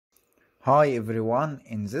Hi everyone,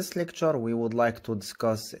 in this lecture we would like to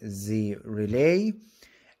discuss the relay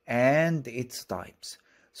and its types.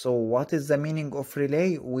 So what is the meaning of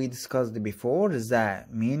relay? We discussed before the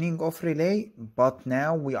meaning of relay, but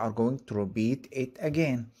now we are going to repeat it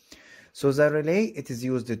again. So the relay, it is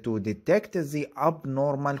used to detect the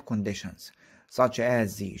abnormal conditions such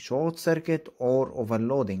as the short circuit or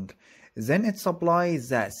overloading. Then it supplies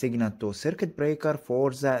the signal to circuit breaker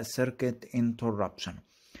for the circuit interruption.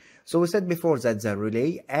 So we said before that the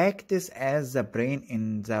relay acts as the brain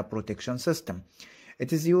in the protection system.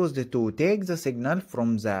 It is used to take the signal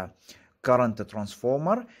from the current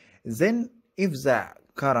transformer. Then if the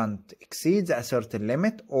current exceeds a certain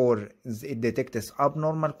limit or it detects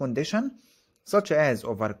abnormal condition such as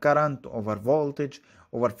overcurrent, overvoltage,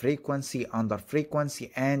 overfrequency,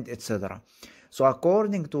 underfrequency, and etc. So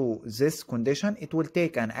according to this condition, it will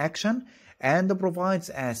take an action and provides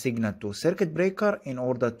a signal to circuit breaker in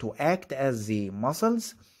order to act as the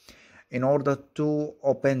muscles in order to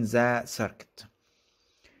open the circuit.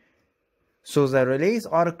 So the relays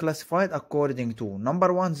are classified according to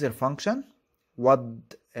number one, their function. What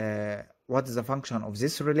is the function of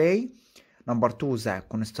this relay? Number two, the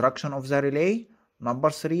construction of the relay. Number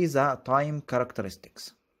three, the time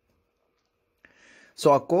characteristics.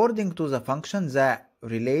 So according to the function, the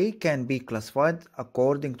relay can be classified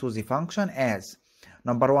according to the function as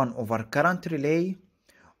number one, overcurrent relay,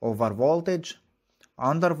 overvoltage,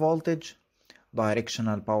 undervoltage,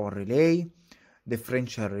 directional power relay,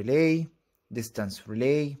 differential relay, distance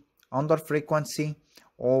relay, underfrequency,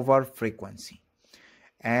 overfrequency,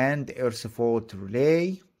 and earth fault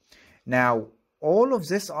relay. Now all of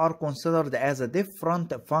this are considered as a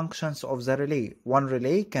different functions of the relay. One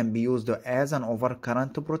relay can be used as an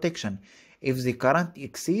overcurrent protection. If the current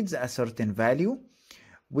exceeds a certain value,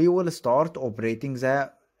 we will start operating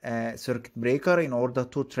the circuit breaker in order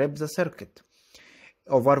to trip the circuit.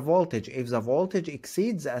 Overvoltage, if the voltage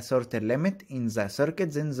exceeds a certain limit in the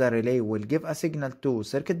circuit, then the relay will give a signal to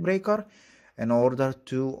circuit breaker in order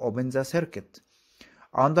to open the circuit.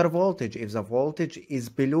 Under voltage, if the voltage is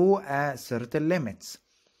below a certain limits.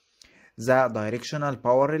 The directional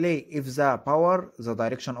power relay, if the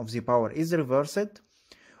direction of the power is reversed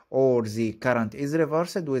or the current is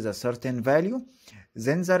reversed with a certain value,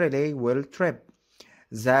 then the relay will trip.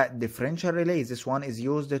 The differential relay, this one is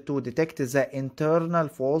used to detect the internal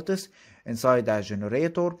faults inside a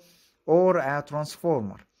generator or a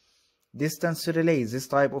transformer. Distance relay, this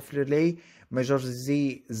type of relay measures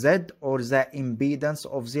the Z or the impedance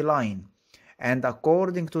of the line, and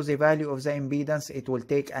according to the value of the impedance it will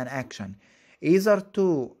take an action either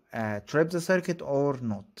to trip the circuit or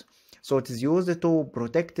not. So it is used to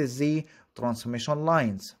protect the transmission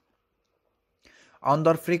lines.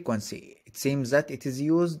 Under frequency, it seems that it is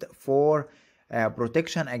used for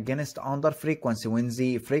protection against under frequency when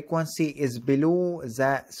the frequency is below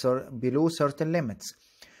certain limits.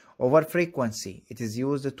 Over frequency, it is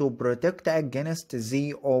used to protect against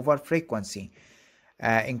the over frequency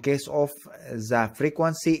in case of the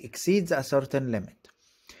frequency exceeds a certain limit.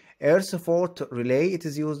 Earth fault relay, it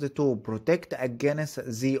is used to protect against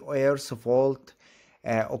the earth fault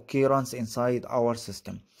occurrence inside our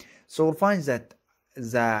system. So we'll find that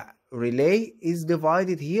the relay is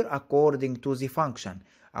divided here according to the function.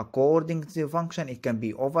 According to the function, it can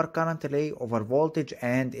be overcurrent relay, overvoltage,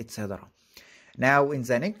 and etc. Now in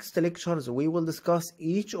the next lectures we will discuss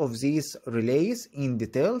each of these relays in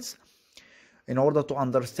details in order to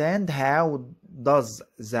understand how does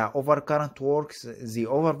the overcurrent works, the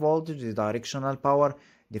overvoltage, the directional power,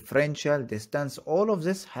 differential, distance, all of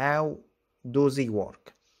this, how do they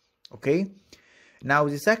work. Okay, now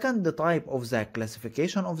the second type of the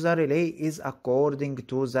classification of the relay is according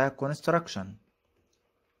to the construction.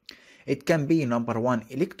 It can be number one,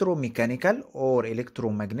 electromechanical or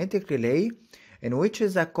electromagnetic relay, in which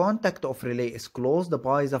the contact of relay is closed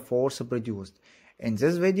by the force produced. In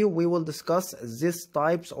this video we will discuss these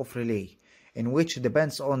types of relay, in which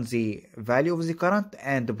depends on the value of the current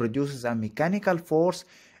and produces a mechanical force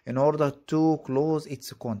in order to close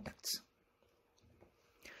its contacts.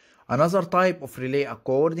 Another type of relay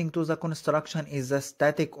according to the construction is the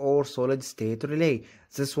static or solid state relay.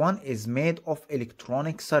 This one is made of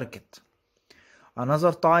electronic circuit.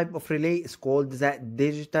 Another type of relay is called the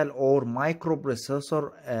digital or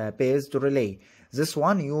microprocessor based relay. This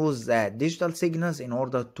one uses digital signals in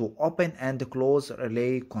order to open and close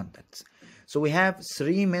relay contacts. So we have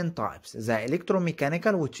three main types. The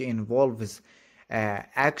electromechanical, which involves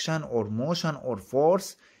action or motion or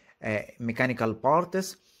force, mechanical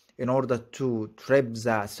parts in order to trip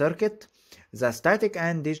the circuit. The static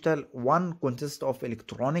and digital, one consists of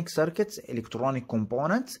electronic circuits, electronic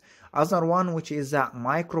components, other one which is a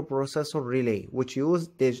microprocessor relay, which use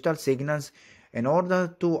digital signals in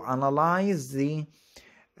order to analyze the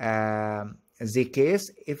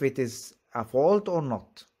case if it is a fault or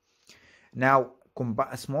not. Now,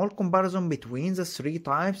 a small comparison between the three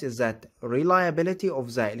types is that reliability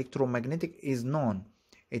of the electromagnetic is known.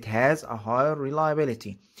 It has a higher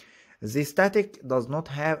reliability. The static does not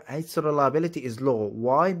have, its reliability is low.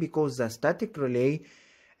 Why? Because the static relay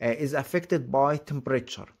is affected by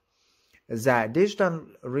temperature. The digital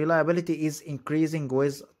reliability is increasing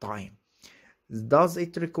with time. Does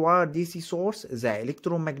it require DC source? The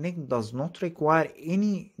electromagnetic does not require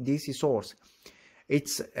any DC source.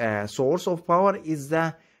 Its source of power is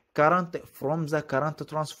the current from the current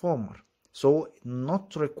transformer, so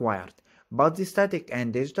not required. But the static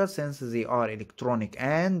and digital, since they are electronic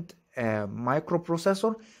and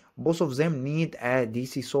microprocessor, both of them need a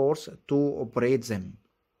DC source to operate them.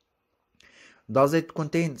 Does it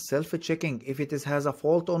contain self-checking if it has a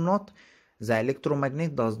fault or not? The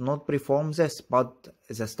electromagnet does not perform this, but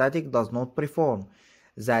the static does not perform.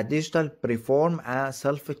 The digital perform a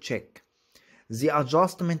self-check. The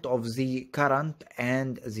adjustment of the current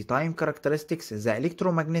and the time characteristics, the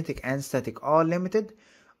electromagnetic and static are limited,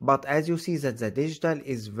 but as you see that the digital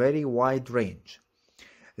is very wide range.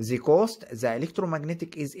 The cost, the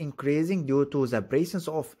electromagnetic is increasing due to the presence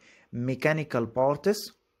of mechanical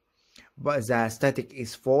parts, but the static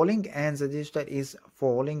is falling and the digital is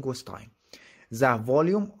falling with time. The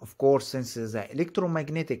volume, of course, since the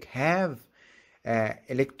electromagnetic have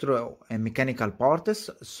electromechanical parts,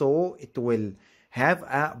 so it will have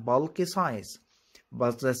a bulky size.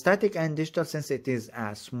 But the static and digital, since it is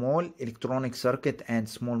a small electronic circuit and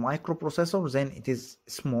small microprocessor, then it is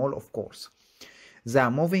small, of course. The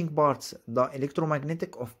moving parts, the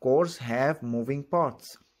electromagnetic, of course, have moving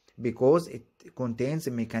parts because it contains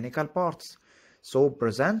mechanical parts. So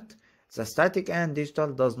present, the static and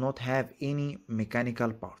digital does not have any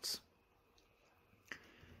mechanical parts.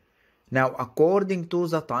 Now, according to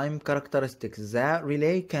the time characteristics, the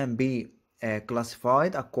relay can be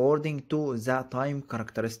classified according to the time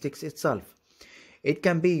characteristics itself. It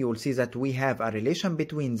can be, you'll see that we have a relation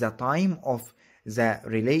between the time of the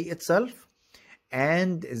relay itself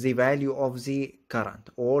and the value of the current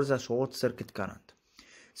or the short circuit current.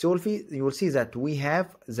 So you will see that we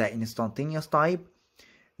have the instantaneous type,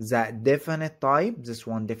 the definite type, this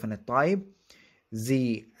one definite type,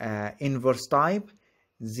 the inverse type,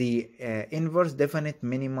 the inverse definite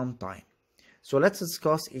minimum time. So let's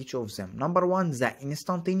discuss each of them. Number one, the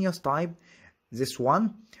instantaneous type. This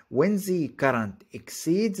one, when the current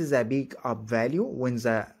exceeds the peak up value, when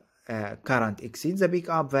the current exceeds the peak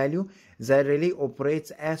up value, the relay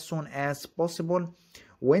operates as soon as possible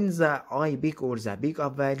when the I peak or the peak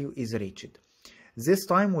up value is reached. This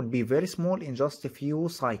time will be very small in just a few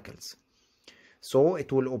cycles. So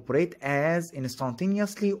it will operate as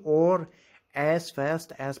instantaneously or as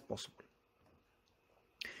fast as possible.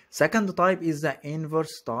 Second type is the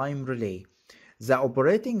inverse time relay. The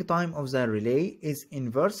operating time of the relay is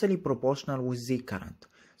inversely proportional with the current.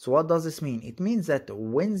 So what does this mean? It means that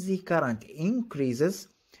when the current increases,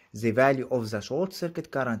 the value of the short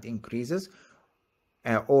circuit current increases,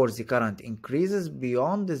 or the current increases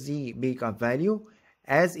beyond the peak up value.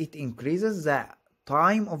 As it increases, the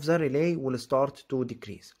time of the relay will start to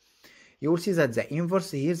decrease. You will see that the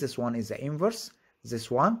inverse here, this one is the inverse,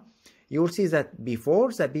 this one. You will see that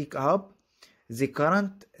before the peak up, the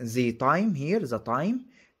current, the time here, the time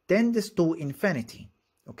tends to infinity.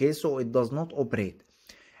 Okay, so it does not operate.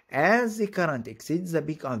 As the current exceeds the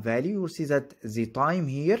peak up value, you will see that the time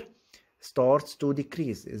here starts to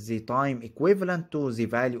decrease. The time equivalent to the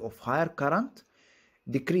value of higher current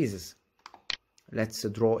decreases. Let's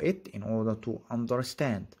draw it in order to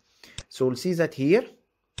understand. So we'll see that here,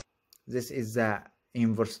 this is the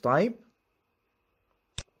inverse type,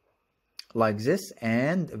 like this,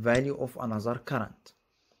 and value of another current.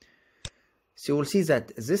 So we'll see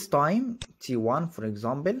that this time, T1 for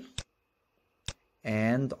example,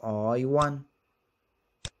 and I1,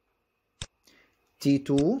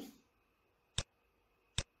 T2,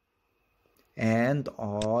 and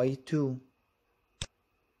I2.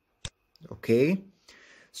 Okay,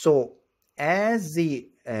 so as the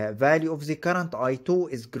value of the current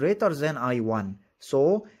I2 is greater than I1,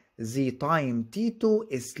 so the time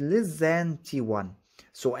T2 is less than T1.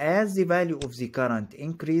 So as the value of the current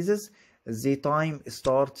increases, the time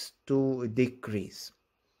starts to decrease.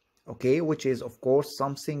 Okay, which is of course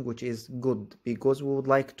something which is good, because we would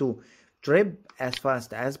like to trip as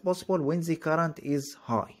fast as possible when the current is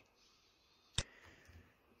high.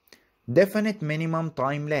 definite minimum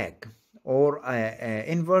time lag, or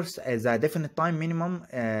inverse as a definite time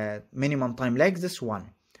minimum time lag. This one,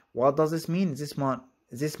 what does this mean?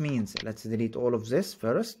 This means, let's delete all of this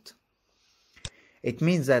first. It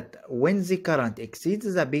means that when the current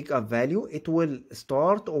exceeds the peak of value, it will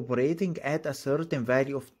start operating at a certain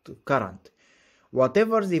value of current.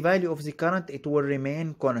 Whatever the value of the current, it will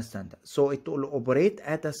remain constant. So it will operate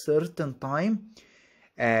at a certain time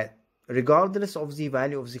regardless of the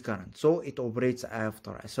value of the current. So it operates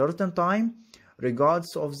after a certain time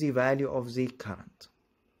regardless of the value of the current.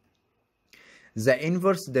 The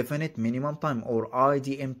inverse definite minimum time, or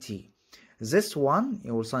IDMT. This one,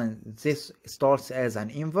 you will find this starts as an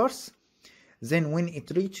inverse. Then when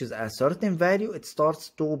it reaches a certain value, it starts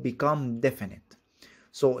to become definite.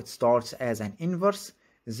 So it starts as an inverse,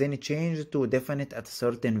 then it changes to definite at a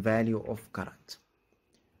certain value of current.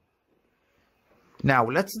 Now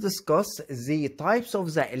let's discuss the types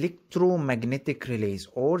of the electromagnetic relays,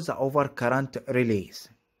 or the overcurrent relays.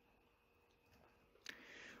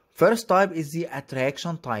 First type is the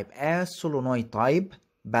attraction type, as solenoid type,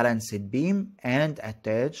 balanced beam, and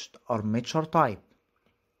attached armature type.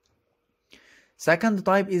 Second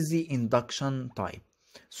type is the induction type.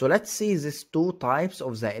 So let's see these two types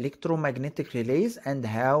of the electromagnetic relays and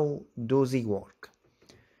how do they work.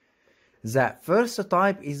 The first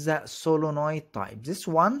type is the solenoid type. This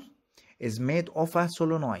one is made of a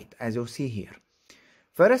solenoid, as you see here.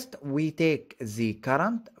 First, we take the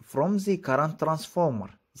current from the current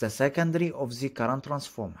transformer, the secondary of the current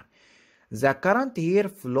transformer. The current here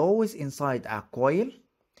flows inside a coil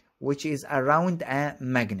which is around a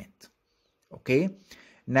magnet. Okay,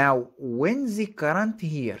 now when the current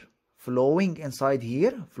here flowing inside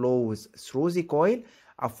here flows through the coil,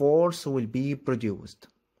 a force will be produced.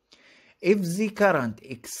 If the current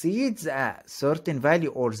exceeds a certain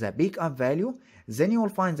value, or the peak of value, then you will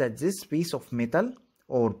find that this piece of metal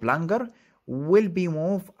or plunger will be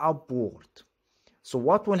moved upward. So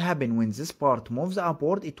what will happen when this part moves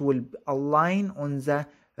upward? It will align on the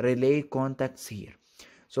relay contacts here.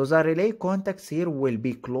 So the relay contacts here will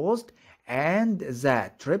be closed and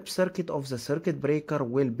the trip circuit of the circuit breaker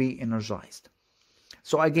will be energized.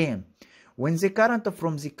 So again, when the current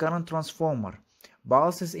from the current transformer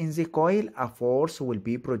passes in the coil, a force will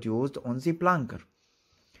be produced on the plunger.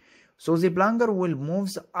 So the plunger will move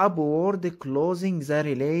upward, closing the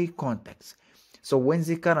relay contacts. So when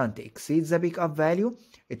the current exceeds the peak of value,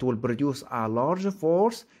 it will produce a large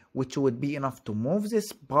force which would be enough to move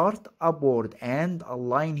this part upward and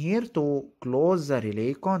align here to close the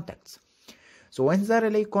relay contacts. So when the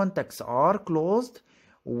relay contacts are closed,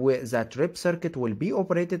 the trip circuit will be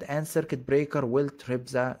operated and circuit breaker will trip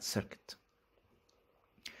the circuit.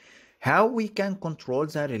 How we can control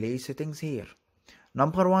the relay settings here?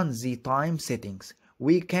 Number one, the time settings.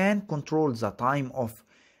 We can control the time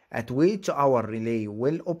at which our relay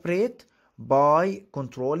will operate by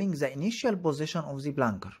controlling the initial position of the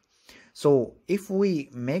plunger. So if we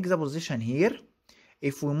make the position here,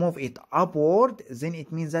 if we move it upward, then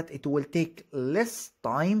it means that it will take less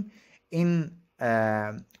time in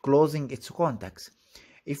closing its contacts.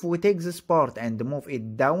 If we take this part and move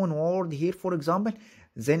it downward here, for example,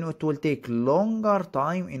 then it will take longer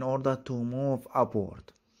time in order to move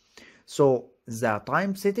upward. So the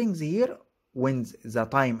time settings here, when the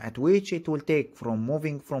time at which it will take from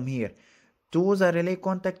moving from here to the relay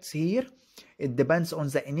contacts here, it depends on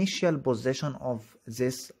the initial position of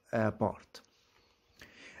this part.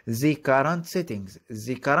 The current settings.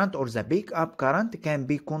 The current or the peak up current can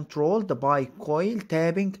be controlled by coil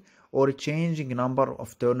tapping or changing number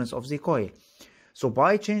of turns of the coil. So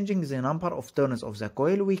by changing the number of turns of the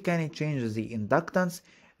coil, we can change the inductance,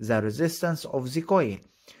 the resistance of the coil.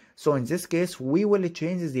 So in this case, we will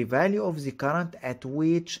change the value of the current at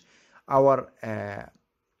which our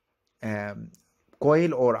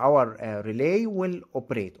coil or our relay will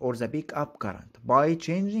operate, or the peak up current. By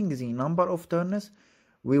changing the number of turns,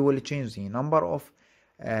 we will change the number of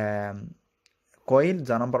coil,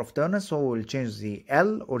 the number of turns, so we will change the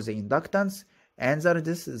L or the inductance, and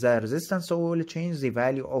the resistance, so we will change the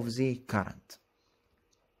value of the current.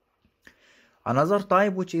 Another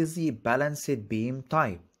type, which is the balanced beam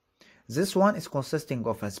type. This one is consisting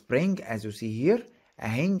of a spring, as you see here, a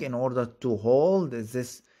hang in order to hold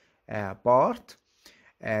this part,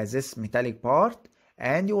 this metallic part,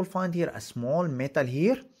 and you will find here a small metal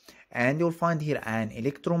here, and you'll find here an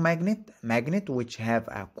electromagnet which have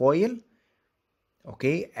a coil,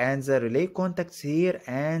 okay, and the relay contacts here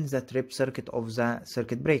and the trip circuit of the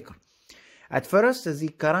circuit breaker. At first, the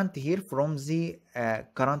current here from the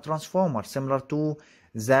current transformer, similar to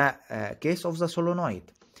the case of the solenoid.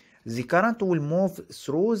 the current will move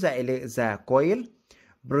through the coil,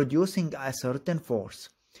 producing a certain force.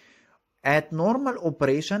 At normal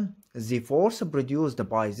operation, the force produced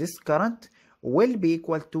by this current will be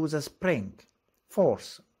equal to the spring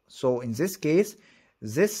force. So in this case,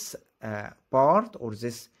 this part, or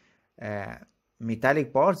this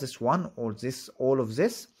metallic part, this one or this, all of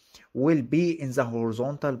this, will be in the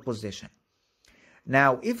horizontal position.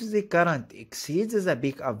 Now, if the current exceeds the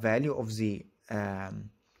pickup value of the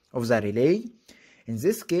relay, in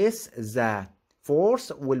this case, the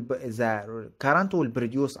current will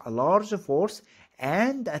produce a large force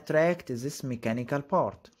and attract this mechanical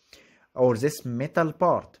part or this metal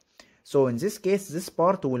part. So in this case, this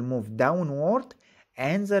part will move downward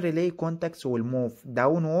and the relay contacts will move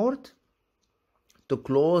downward to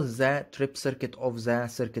close the trip circuit of the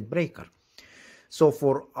circuit breaker. So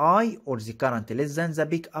for I, or the current less than the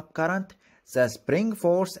pickup current, the spring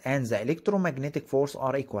force and the electromagnetic force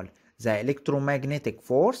are equal. The electromagnetic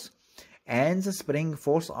force and the spring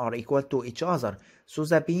force are equal to each other, so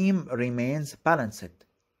the beam remains balanced,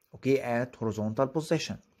 okay, at horizontal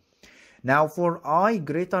position. Now for I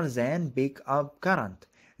greater than pickup current,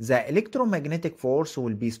 the electromagnetic force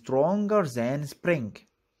will be stronger than spring.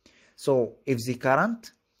 So if the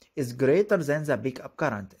current is greater than the pickup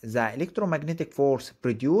current, the electromagnetic force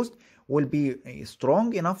produced will be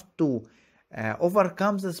strong enough to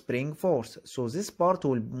overcome the spring force. So this part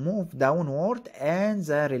will move downward and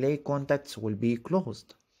the relay contacts will be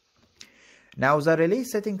closed. Now the relay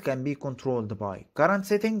setting can be controlled by current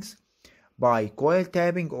settings, by coil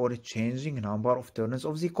tapping or changing number of turns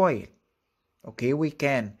of the coil. Okay, we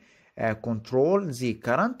can control the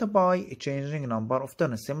current by changing number of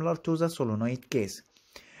turns, similar to the solenoid case.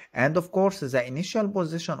 And of course, the initial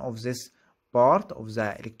position of this part of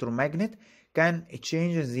the electromagnet can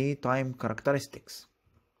change the time characteristics.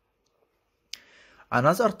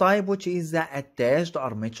 Another type, which is the attached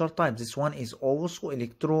armature type. This one is also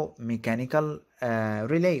electromechanical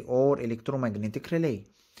relay or electromagnetic relay.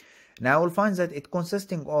 Now we'll find that it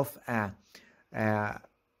consisting of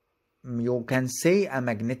you can say a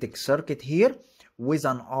magnetic circuit here with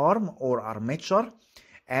an arm or armature,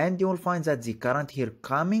 and you will find that the current here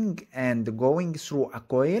coming and going through a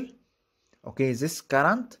coil. Okay, this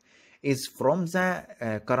current is from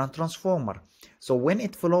the current transformer. So when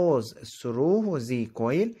it flows through the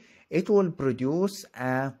coil, it will produce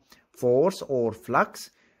a force or flux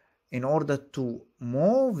in order to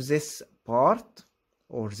move this part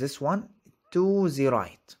or this one to the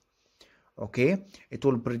right. Okay, it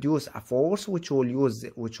will produce a force which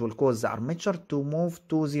will cause the armature to move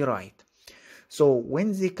to the right. So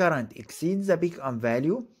when the current exceeds the pickup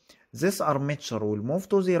value, this armature will move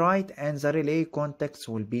to the right and the relay contacts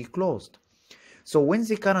will be closed. So when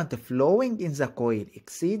the current flowing in the coil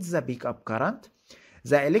exceeds the pickup current,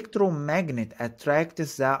 the electromagnet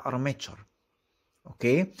attracts the armature.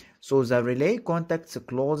 Okay, so the relay contacts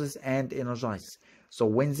closes and energizes. So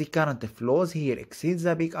when the current flows here exceeds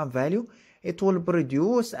the pickup value, it will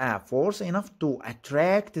produce a force enough to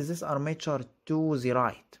attract this armature to the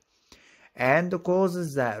right and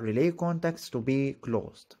causes the relay contacts to be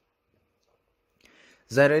closed.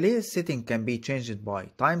 The relay setting can be changed by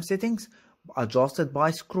time settings, adjusted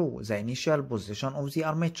by screw the initial position of the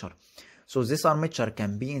armature. So this armature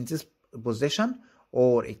can be in this position,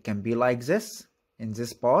 or it can be like this in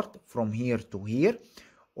this part from here to here,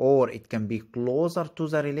 or it can be closer to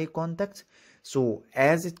the relay contacts. So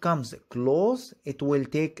as it comes close, it will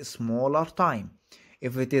take smaller time.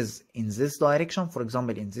 If it is in this direction, for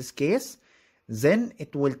example in this case, then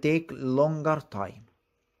it will take longer time.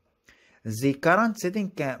 The current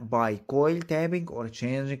setting can by coil tapping or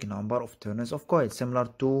changing number of turns of coil, similar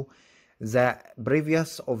to the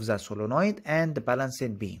previous of the solenoid and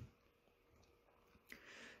balanced beam.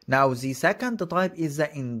 Now the second type is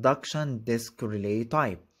the induction disc relay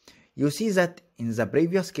type. You see that in the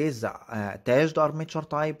previous case, the attached armature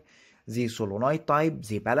type, the solenoid type,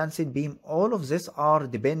 the balanced beam, all of this are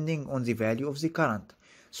depending on the value of the current.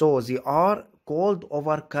 So they are called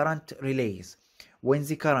overcurrent relays. When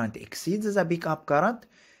the current exceeds the pickup current,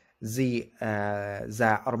 the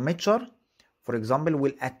armature, for example,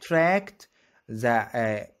 will attract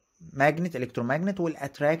the electromagnet will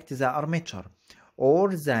attract the armature,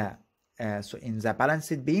 or so in the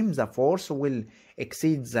balanced beam, the force will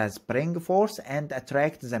exceed the spring force and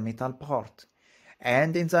attract the metal part.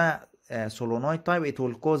 And in the solenoid type, it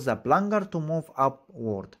will cause the plunger to move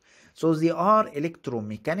upward. So they are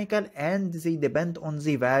electromechanical and they depend on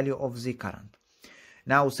the value of the current.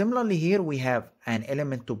 Now similarly here we have an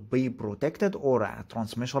element to be protected, or a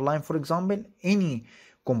transmission line, for example. Any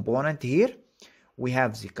component here, we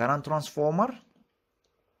have the current transformer,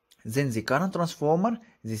 Then the current transformer,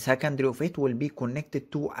 the secondary of it, will be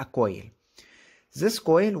connected to a coil. This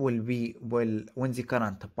coil when the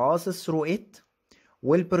current passes through it,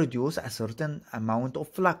 will produce a certain amount of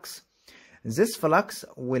flux. This flux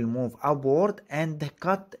will move upward and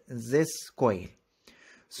cut this coil.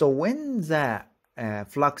 So when the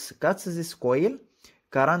flux cuts this coil,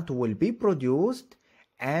 current will be produced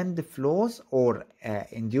and flows, or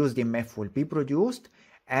induced EMF will be produced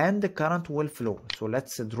and the current will flow. So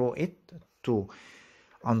let's draw it to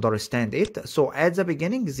understand it. So at the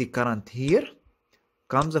beginning, the current here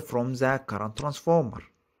comes from the current transformer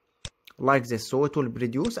like this. So it will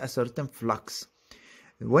produce a certain flux.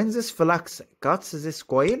 When this flux cuts this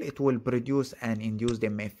coil, it will produce an induced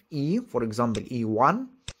EMF E, for example E1,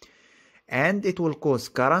 and it will cause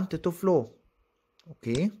current to flow.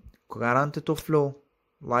 Okay, current to flow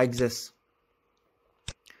like this.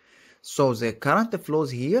 So the current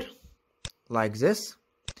flows here like this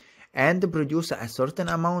and produce a certain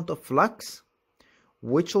amount of flux,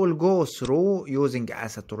 which will go through using a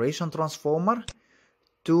saturation transformer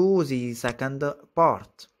to the second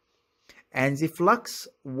part, and the flux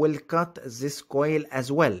will cut this coil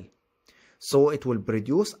as well. So it will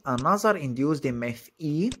produce another induced EMF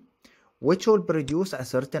E, which will produce a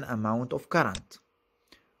certain amount of current.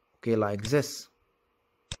 Okay, like this.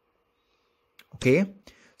 Okay,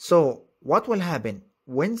 so what will happen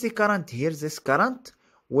when the current here, this current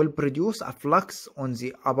will produce a flux on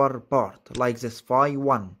the upper part like this, phi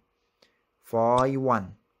 1,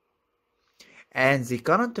 and the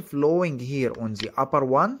current flowing here on the upper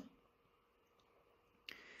one,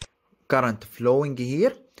 current flowing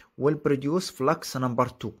here will produce flux number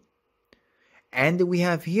 2. And we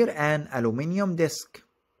have here an aluminum disc.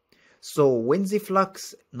 So when the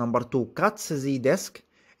flux number 2 cuts the disc,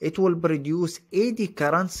 it will produce eddy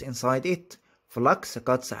currents inside it. Flux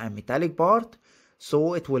cuts a metallic part,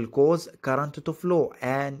 so it will cause current to flow,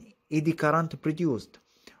 and eddy current produced,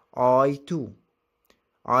 I2.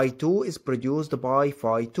 I2 is produced by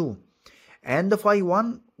phi 2. And the phi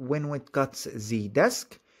 1, when it cuts the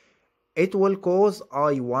disc, it will cause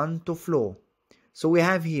I1 to flow. So we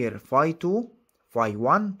have here phi 2, phi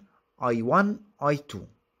 1, I1, I2.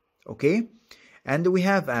 Okay, and we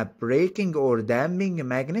have a braking or damping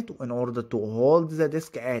magnet in order to hold the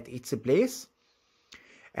disc at its place.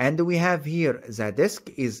 And we have here the disc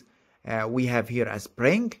is we have here a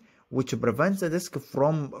spring which prevents the disc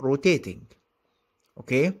from rotating.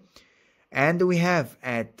 Okay, and we have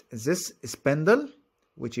at this spindle,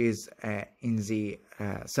 which is in the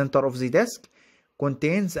center of the disc,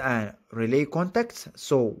 contains a relay contacts.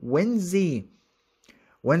 So when the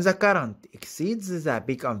current exceeds the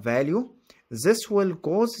pickup value, this will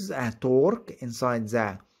cause a torque inside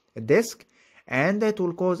the disc, and it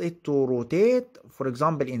will cause it to rotate, for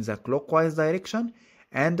example, in the clockwise direction,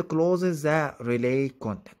 and closes the relay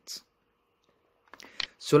contacts.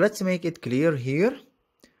 So let's make it clear here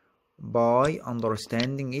by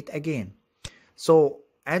understanding it again. So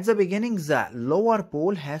at the beginning, the lower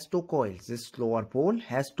pole has 2 coils. This lower pole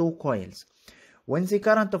has 2 coils. When the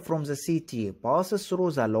current from the CT passes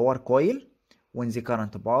through the lower coil, when the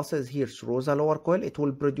current passes here through the lower coil, it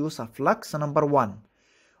will produce a flux number 1,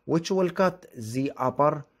 which will cut the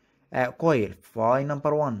upper coil, phi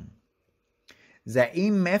number 1. The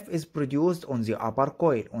EMF is produced on the upper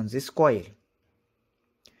coil, on this coil.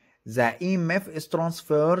 The EMF is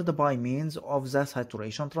transferred by means of the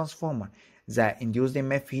saturation transformer. The induced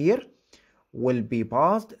EMF here will be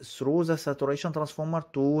passed through the saturation transformer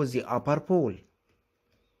to the upper pole.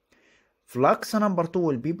 Flux number 2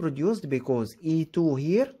 will be produced because E2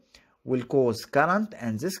 here will cause current,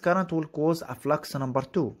 and this current will cause a flux number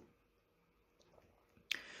 2.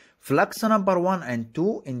 Flux number 1 and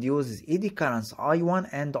 2 induces eddy currents I1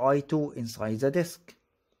 and I2 inside the disc.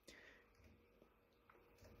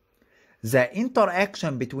 The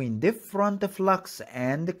interaction between different flux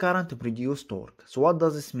and current produce torque. So what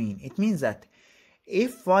does this mean? It means that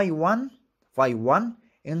if phi 1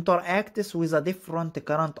 interacts with a different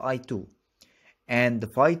current I2, and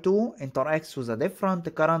phi 2 interacts with a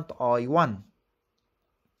different current I1,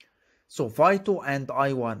 so phi 2 and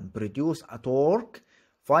I1 produce a torque,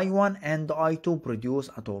 phi 1 and I2 produce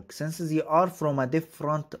a torque, since they are from a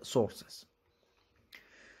different sources.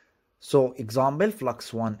 So example,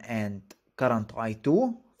 flux 1 and current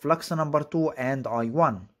I2, flux number 2 and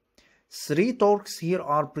I1. 3 torques here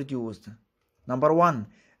are produced. Number 1,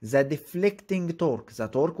 the deflecting torque, the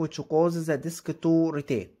torque which causes the disc to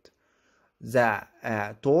rotate. The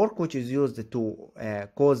torque which is used to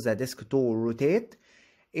cause the disc to rotate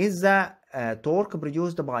is the torque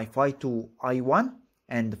produced by phi 2 I1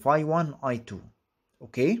 and phi 1 I2.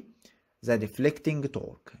 Okay, the deflecting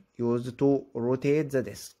torque used to rotate the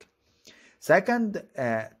disk. Second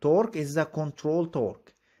torque is the control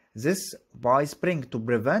torque. This by spring to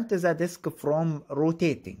prevent the disk from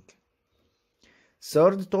rotating.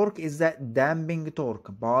 Third torque is the damping torque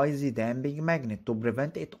by the damping magnet to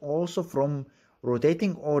prevent it also from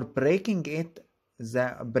rotating or breaking the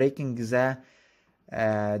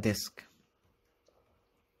disk.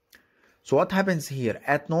 So what happens here?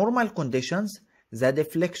 At normal conditions, the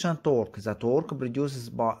deflection torque, the torque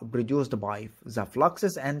produced by the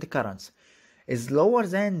fluxes and currents, is lower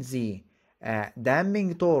than the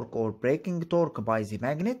damping torque or braking torque by the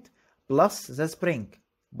magnet plus the spring.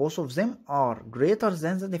 Both of them are greater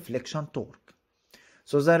than the deflection torque.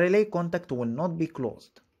 So the relay contact will not be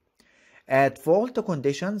closed. At fault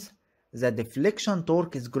conditions, the deflection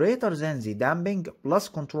torque is greater than the damping plus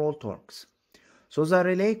control torques. So the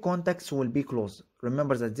relay contacts will be closed.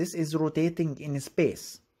 Remember that this is rotating in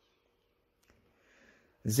space.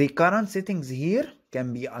 The current settings here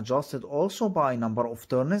can be adjusted also by number of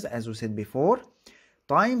turns, as we said before.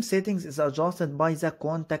 Time settings is adjusted by the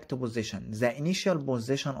contact position, the initial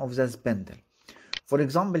position of the spindle. For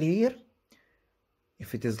example here,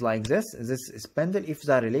 if it is like this spindle, if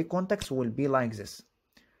the relay contacts will be like this.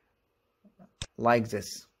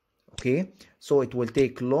 Okay, so it will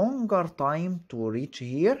take longer time to reach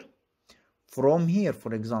here from here,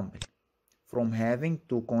 for example, from having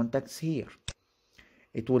two contacts here.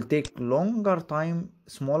 It will take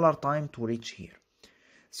smaller time to reach here.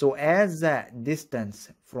 So as the distance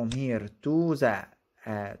from here to the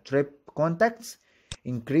trip contacts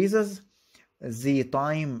increases, the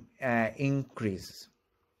time increases.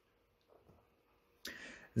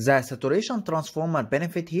 The saturation transformer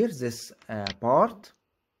benefit here, this part,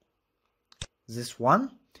 this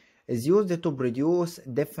one, is used to produce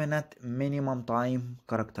definite minimum time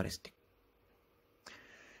characteristic.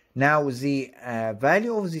 Now the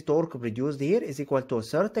value of the torque produced here is equal to a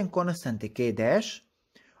certain constant K dash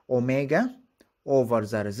omega over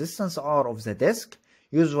the resistance R of the disk.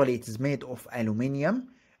 Usually it is made of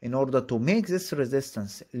aluminium in order to make this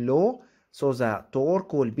resistance low, so the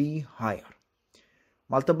torque will be higher.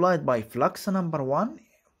 Multiplied by flux number 1,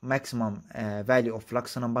 maximum value of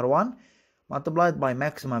flux number 1, multiplied by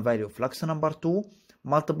maximum value of flux number 2,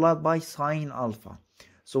 multiplied by sine alpha.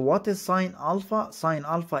 So what is sine alpha? Sine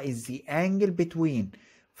alpha is the angle between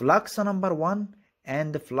flux number 1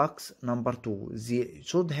 and flux number 2. They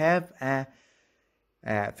should have a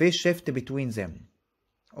phase shift between them,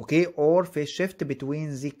 okay, or phase shift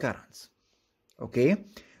between the currents, okay.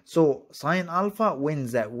 So sine alpha, when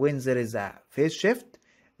there is a phase shift,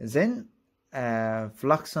 then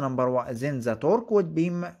flux number 1, then the torque would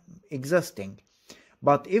be existing.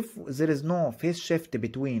 But if there is no phase shift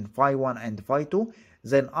between phi 1 and phi 2,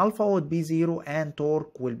 then alpha would be 0 and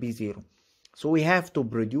torque will be 0. So we have to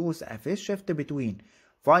produce a phase shift between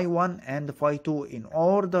phi 1 and phi 2 in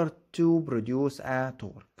order to produce a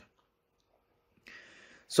torque.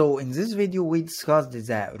 So in this video we discussed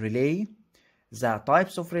the relay, the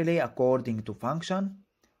types of relay according to function,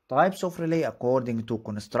 types of relay according to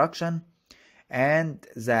construction, and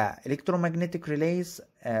the electromagnetic relays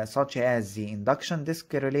such as the induction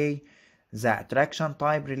disk relay, the attraction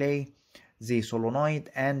type relay, the solenoid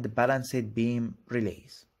and balanced beam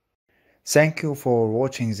relays. Thank you for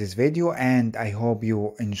watching this video, and I hope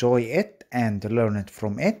you enjoy it and learn it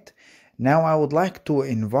from it. Now I would like to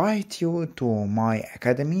invite you to my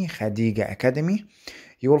academy, Khadija Academy.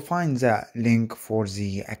 You will find the link for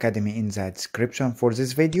the academy in the description for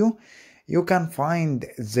this video. You can find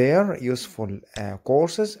there useful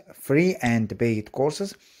courses, free and paid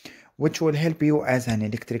courses, which will help you as an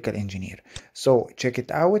electrical engineer. So check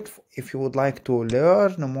it out if you would like to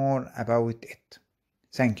learn more about it.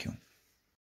 Thank you.